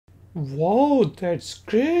Wow, that's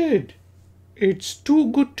great. It's too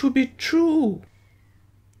good to be true.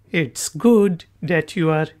 It's good that you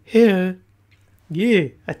are here.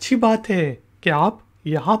 ये अच्छी बात है कि आप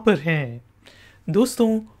यहाँ पर हैं।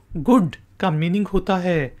 दोस्तों, गुड का मीनिंग होता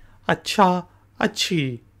है अच्छा,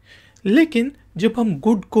 अच्छी। लेकिन जब हम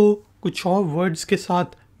गुड को कुछ और वर्ड्स के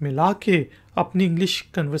साथ मिला के अपनी इंग्लिश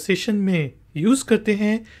कन्वर्सेशन में यूज़ करते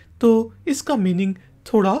हैं तो इसका मीनिंग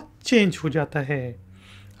थोड़ा चेंज हो जाता है।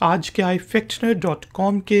 आज के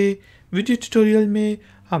ifactner.com के वीडियो ट्यूटोरियल में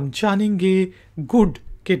हम जानेंगे गुड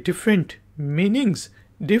के डिफरेंट मीनिंग्स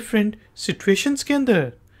डिफरेंट सिचुएशंस के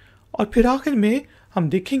अंदर, और फिर आखिर में हम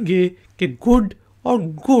देखेंगे कि गुड और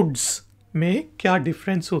गुड्स में क्या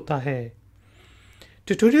डिफरेंस होता है।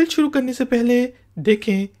 ट्यूटोरियल शुरू करने से पहले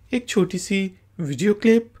देखें एक छोटी सी वीडियो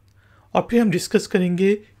क्लिप, और फिर हम डिस्कस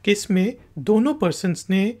करेंगे कि इसमें दोनों पर्सन्स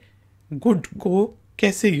ने गुड को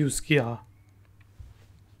कैसे यूज़ किया।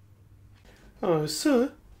 सर,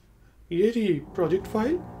 ये रही प्रोजेक्ट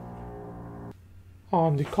फाइल,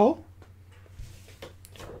 दिखाओ।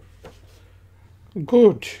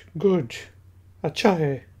 गुड गुड, अच्छा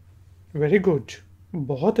है, वेरी गुड,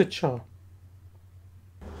 बहुत अच्छा।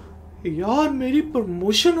 यार, मेरी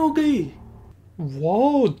प्रमोशन हो गई।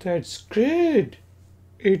 Wow, that's great,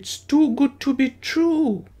 it's to good to be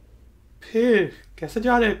true. फिर कैसे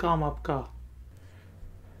जा रहा है काम आपका?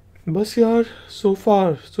 बस यार, सो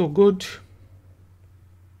फार सो गुड।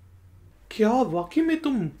 क्या वाकई में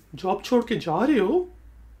तुम जॉब छोड़ के जा रहे हो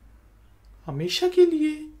हमेशा के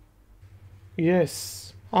लिए? Yes,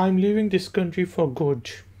 I am leaving this country for good.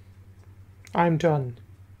 I am done.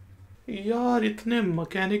 यार, इतने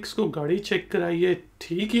मैकेनिक्स को गाड़ी चेक कराई है,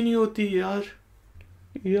 ठीक ही नहीं होती यार।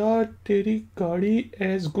 यार, तेरी गाड़ी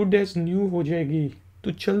एज गुड एज न्यू हो जाएगी।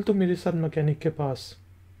 तू चल तो मेरे साथ मैकेनिक के पास।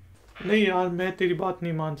 नहीं यार, मैं तेरी बात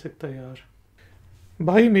नहीं मान सकता यार।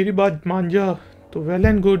 भाई, मेरी बात मान जा तो वेल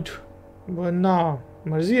एंड गुड, वरना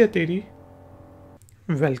मर्जी है तेरी।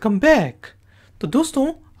 Welcome back. तो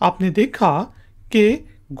दोस्तों, आपने देखा कि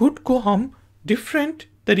गुड को हम डिफरेंट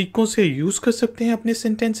तरीकों से यूज़ कर सकते हैं अपने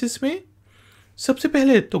सेंटेंसेस में। सबसे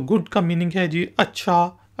पहले तो गुड का मीनिंग है जी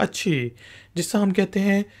अच्छा, अच्छी। जिससे हम कहते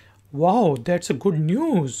हैं wow, that's a good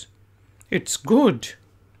news, it's good,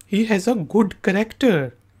 he has a good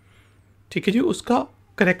character. ठीक है जी, उसका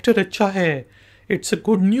करेक्टर अच्छा है। इट्स अ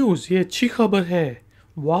गुड न्यूज़, ये अच्छी खबर है।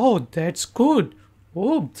 वाओ, दैट्स गुड,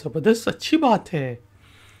 ओ ज़बरदस्त, अच्छी बात है।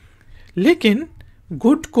 लेकिन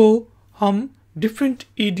गुड को हम डिफरेंट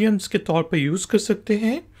ईडियम्स के तौर पर यूज़ कर सकते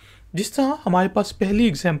हैं। जिस तरह हमारे पास पहली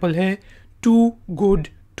एग्जांपल है to good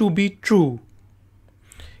to be true,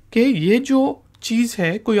 कि ये जो चीज़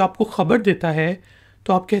है, कोई आपको ख़बर देता है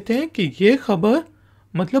तो आप कहते हैं कि ये खबर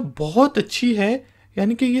मतलब बहुत अच्छी है,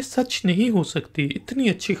 यानी कि ये सच नहीं हो सकती, इतनी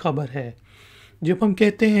अच्छी खबर है। जब हम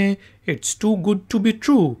कहते हैं it's to good to be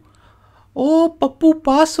true, ओ पप्पू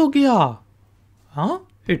पास हो गया, हाँ,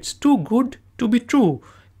 it's to good to be true,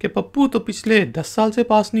 कि पप्पू तो पिछले 10 साल से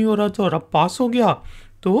पास नहीं हो रहा था और अब पास हो गया।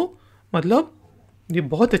 तो मतलब ये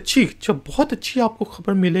बहुत अच्छी, जब बहुत अच्छी आपको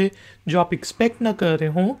खबर मिले जो आप एक्सपेक्ट ना कर रहे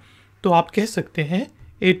हो, तो आप कह सकते हैं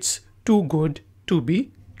it's to good to be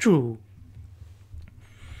true.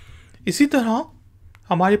 इसी तरह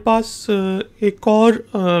हमारे पास एक और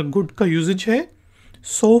गुड का यूजेज है,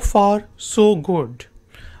 सो फार सो गुड।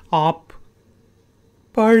 आप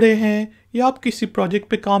पढ़ रहे हैं या आप किसी प्रोजेक्ट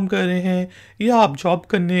पे काम कर रहे हैं या आप जॉब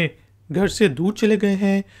करने घर से दूर चले गए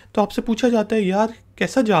हैं, तो आपसे पूछा जाता है यार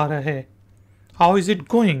कैसा जा रहा है, हाउ इज़ इट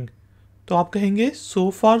गोइंग, तो आप कहेंगे सो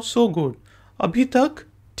फार सो गुड, अभी तक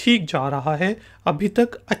ठीक जा रहा है, अभी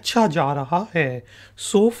तक अच्छा जा रहा है।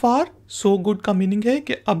 सो फार सो गुड का मीनिंग है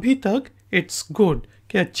कि अभी तक इट्स गुड,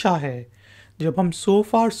 कि अच्छा है। जब हम सो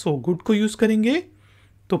फार सो गुड को यूज़ करेंगे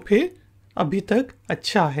तो फिर अभी तक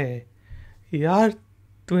अच्छा है। यार,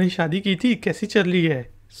 तूने शादी की थी, कैसी चल रही है?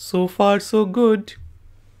 सो फार सो गुड।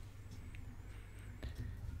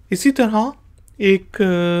 इसी तरह एक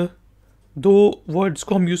दो वर्ड्स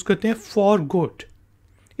को हम यूज़ करते हैं, फॉर गुड।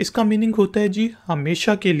 इसका मीनिंग होता है जी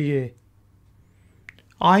हमेशा के लिए।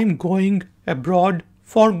 I am going abroad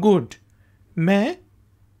for good, मैं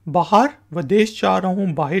बाहर विदेश जा रहा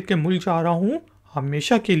हूँ, बाहर के मुल्क जा रहा हूँ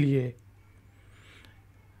हमेशा के लिए।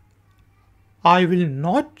 I will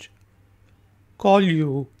not call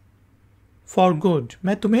you for good,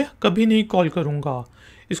 मैं तुम्हें कभी नहीं कॉल करूँगा।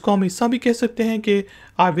 इसको हम ऐसा भी कह सकते हैं कि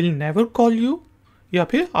I will never call you, या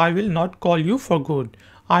फिर I will not call you for good,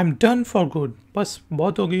 I am done for good, बस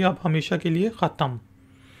बहुत हो गई, अब हमेशा के लिए ख़त्म।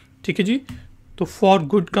 ठीक है जी, तो फॉर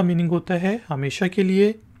गुड का मीनिंग होता है हमेशा के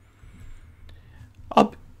लिए।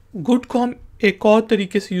 अब गुड को हम एक और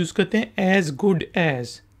तरीके से यूज़ करते हैं, एज गुड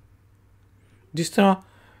एज। जिस तरह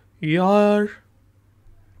यार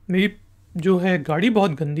मेरी जो है गाड़ी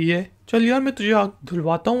बहुत गंदी है, चल यार मैं तुझे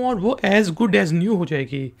धुलवाता हूँ और वो एज गुड एज न्यू हो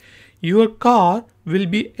जाएगी। Your car will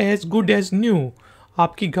be as good as new.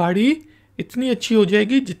 आपकी गाड़ी इतनी अच्छी हो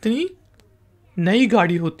जाएगी जितनी नई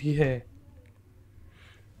गाड़ी होती है।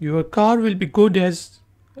 Your car will be good as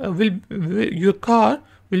your car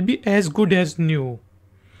will be as good as new.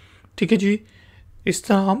 ठीक है जी, इस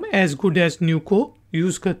तरह हम एज गुड एज न्यू को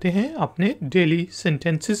यूज़ करते हैं अपने डेली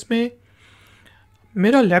सेंटेंसेस में।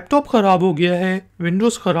 मेरा लैपटॉप ख़राब हो गया है,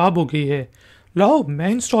 विंडोज़ ख़राब हो गई है, लाओ मैं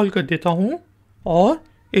इंस्टॉल कर देता हूँ और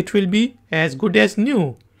it will be as good as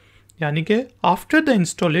new. यानी कि after the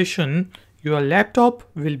installation your laptop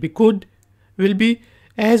will be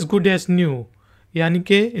as good as new. यानी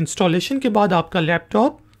कि इंस्टॉलेशन के बाद आपका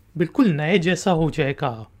लैपटॉप बिल्कुल नए जैसा हो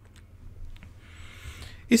जाएगा।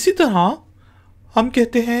 इसी तरह हम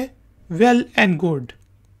कहते हैं वेल एंड गुड।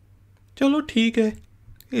 चलो ठीक है,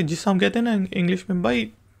 जिसे हम कहते हैं ना इंग्लिश में,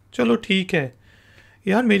 भाई चलो ठीक है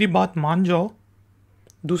यार मेरी बात मान जाओ।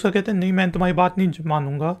 दूसरा कहते हैं नहीं मैं तुम्हारी बात नहीं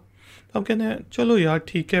मानूंगा। तो हम कहते हैं चलो यार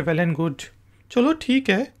ठीक है, वेल एंड गुड। चलो ठीक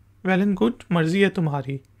है, वेल एंड गुड, मर्ज़ी है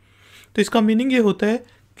तुम्हारी। तो इसका मीनिंग ये होता है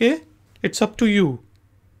कि इट्स अप टू यू।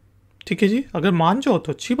 ठीक है जी, अगर मान जाओ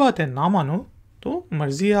तो अच्छी बात है, ना मानो तो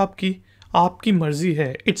मर्ज़ी है आपकी, आपकी मर्ज़ी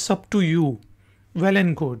है। It's up to you, well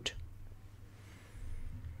and good.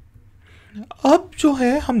 अब जो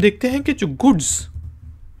है हम देखते हैं कि जो गुड्स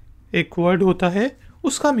एक वर्ड होता है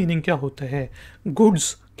उसका मीनिंग क्या होता है।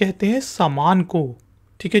 गुड्स कहते हैं सामान को।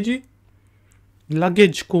 ठीक है जी,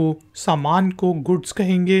 लगेज को, सामान को गुड्स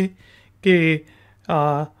कहेंगे। कि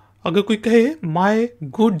अगर कोई कहे माई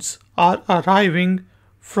goods are arriving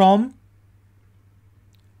from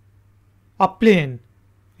a plane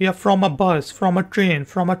या फ्रॉम अ बस, from a train,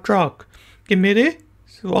 from a truck, कि मेरे,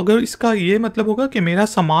 अगर इसका ये मतलब होगा कि मेरा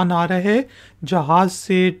सामान आ रहा है जहाज़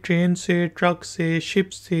से, ट्रेन से, ट्रक से, शिप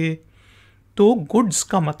से, तो गुड्स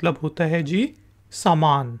का मतलब होता है जी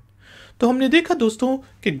सामान। तो हमने देखा दोस्तों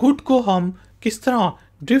कि गुड को हम किस तरह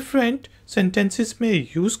डिफरेंट सेंटेंसेस में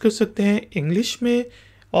यूज़ कर सकते हैं इंग्लिश में,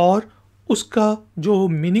 और उसका जो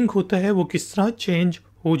मीनिंग होता है वो किस तरह चेंज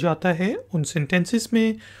हो जाता है उन सेंटेंसेस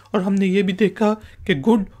में। और हमने ये भी देखा कि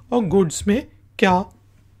गुड और गुड्स में क्या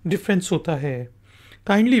डिफरेंस होता है।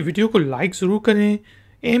 काइंडली वीडियो को लाइक ज़रूर करें,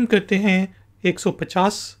 एम करते हैं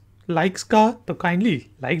 150 लाइक्स का, तो काइंडली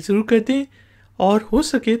लाइक ज़रूर कर दें। और हो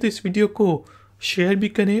सके तो इस वीडियो को शेयर भी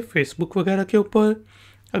करें फेसबुक वगैरह के ऊपर।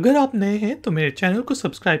 अगर आप नए हैं तो मेरे चैनल को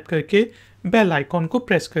सब्सक्राइब करके बेल आइकॉन को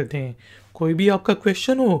प्रेस कर दें। कोई भी आपका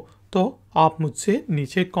क्वेश्चन हो तो आप मुझसे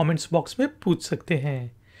नीचे कमेंट्स बॉक्स में पूछ सकते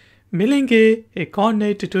हैं। मिलेंगे एक और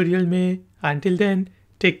नए ट्यूटोरियल में। Until then,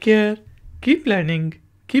 take care, keep learning,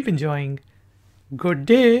 keep enjoying. Good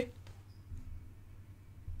day.